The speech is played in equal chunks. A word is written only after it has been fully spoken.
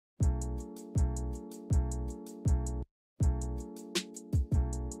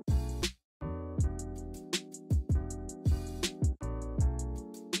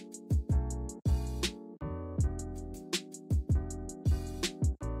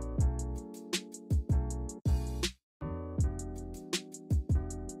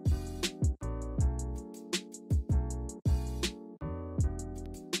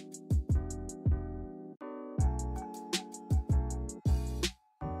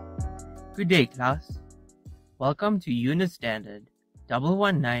Good day, class. Welcome to Unit Standard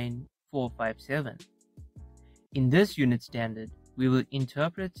 119457. In this unit standard, we will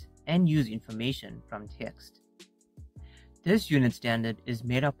interpret and use information from text. This unit standard is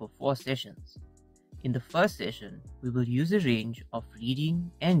made up of 4 sessions. In the first session, we will use a range of reading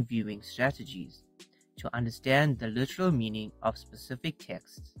and viewing strategies to understand the literal meaning of specific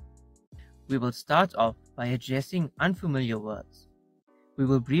texts. We will start off by addressing unfamiliar words. We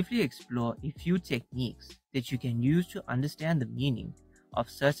will briefly explore a few techniques that you can use to understand the meaning of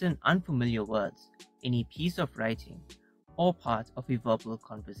certain unfamiliar words in a piece of writing or part of a verbal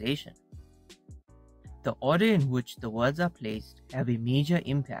conversation. The order in which the words are placed have a major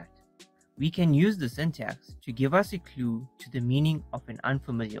impact. We can use the syntax to give us a clue to the meaning of an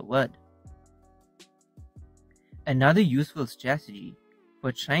unfamiliar word. Another useful strategy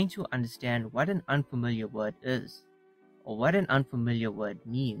for trying to understand what an unfamiliar word is, or what an unfamiliar word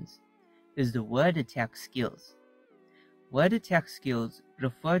means, is the word attack skills. Word attack skills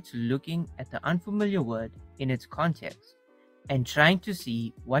refer to looking at the unfamiliar word in its context and trying to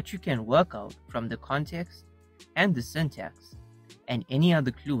see what you can work out from the context and the syntax and any other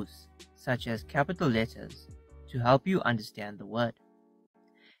clues, such as capital letters, to help you understand the word.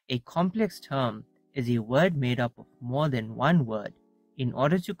 A complex term is a word made up of more than one word in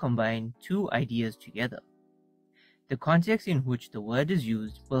order to combine two ideas together. The context in which the word is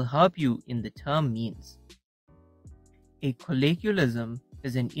used will help you in the term means. A colloquialism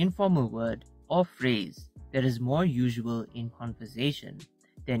is an informal word or phrase that is more usual in conversation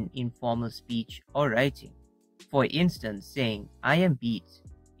than in formal speech or writing. For instance, saying "I am beat"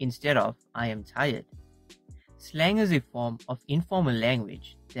 instead of "I am tired." Slang is a form of informal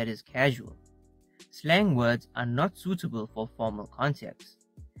language that is casual. Slang words are not suitable for formal contexts.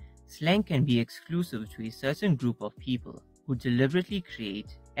 Slang can be exclusive to a certain group of people who deliberately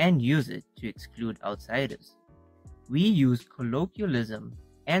create and use it to exclude outsiders. We use colloquialism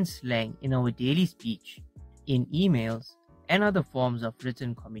and slang in our daily speech, in emails, and other forms of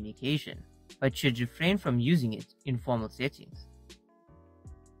written communication, but should refrain from using it in formal settings.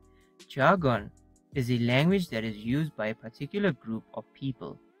 Jargon is a language that is used by a particular group of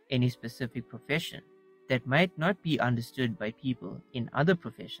people in a specific profession that might not be understood by people in other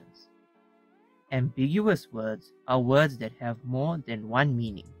professions. Ambiguous words are words that have more than one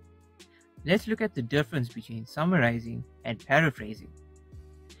meaning. Let's look at the difference between summarizing and paraphrasing.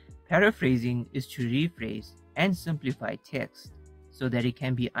 Paraphrasing is to rephrase and simplify text so that it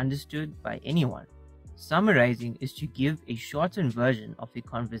can be understood by anyone. Summarizing is to give a shortened version of a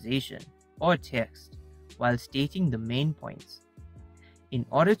conversation or text while stating the main points. In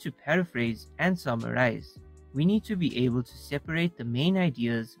order to paraphrase and summarize, we need to be able to separate the main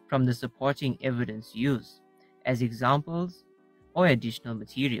ideas from the supporting evidence used as examples or additional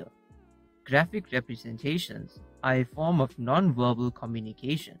material. Graphic representations are a form of non-verbal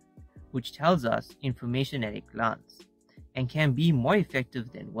communication which tells us information at a glance and can be more effective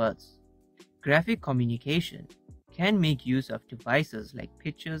than words. Graphic communication can make use of devices like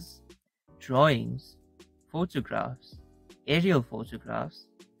pictures, drawings, photographs, aerial photographs,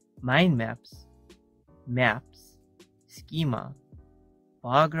 mind maps, maps, schema,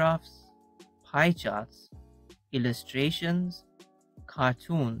 bar graphs, pie charts, illustrations,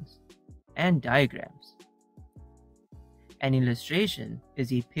 cartoons, and diagrams. An illustration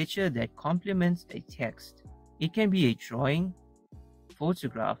is a picture that complements a text. It can be a drawing,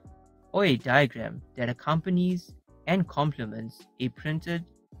 photograph, or a diagram that accompanies and complements a printed,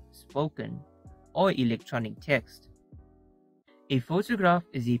 spoken, or electronic text. A photograph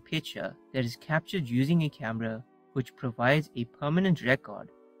is a picture that is captured using a camera which provides a permanent record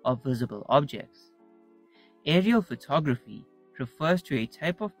of visible objects. Aerial photography refers to a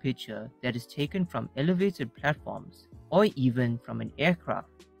type of picture that is taken from elevated platforms or even from an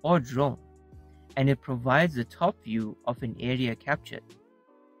aircraft or drone, and it provides the top view of an area captured.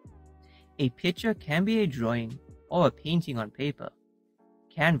 A picture can be a drawing or a painting on paper,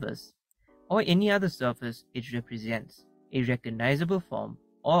 canvas, or any other surface it represents a recognizable form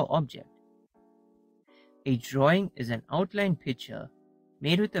or object. A drawing is an outline picture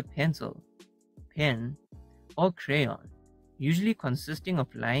made with a pencil, pen, or crayon, usually consisting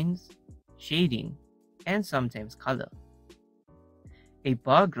of lines, shading, and sometimes color. A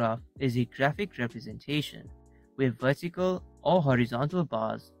bar graph is a graphic representation where vertical or horizontal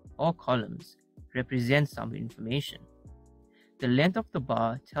bars or columns represent some information. The length of the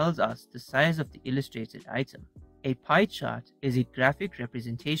bar tells us the size of the illustrated item. A pie chart is a graphic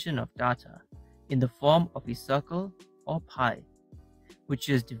representation of data in the form of a circle or pie, which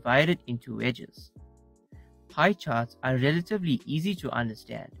is divided into wedges. Pie charts are relatively easy to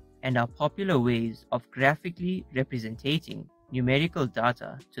understand and are popular ways of graphically representing numerical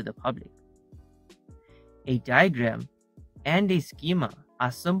data to the public. A diagram and a schema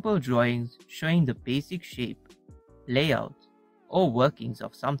are simple drawings showing the basic shape, layout, or workings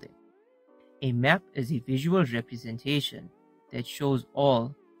of something. A map is a visual representation that shows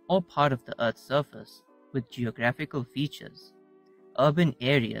all or part of the Earth's surface with geographical features, urban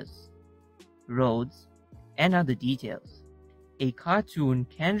areas, roads, and other details. A cartoon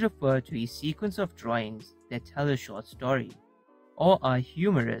can refer to a sequence of drawings that tell a short story, or are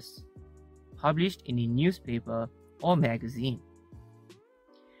humorous, published in a newspaper or magazine.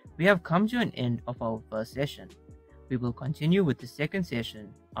 We have come to an end of our first session. We will continue with the second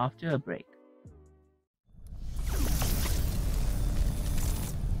session after a break.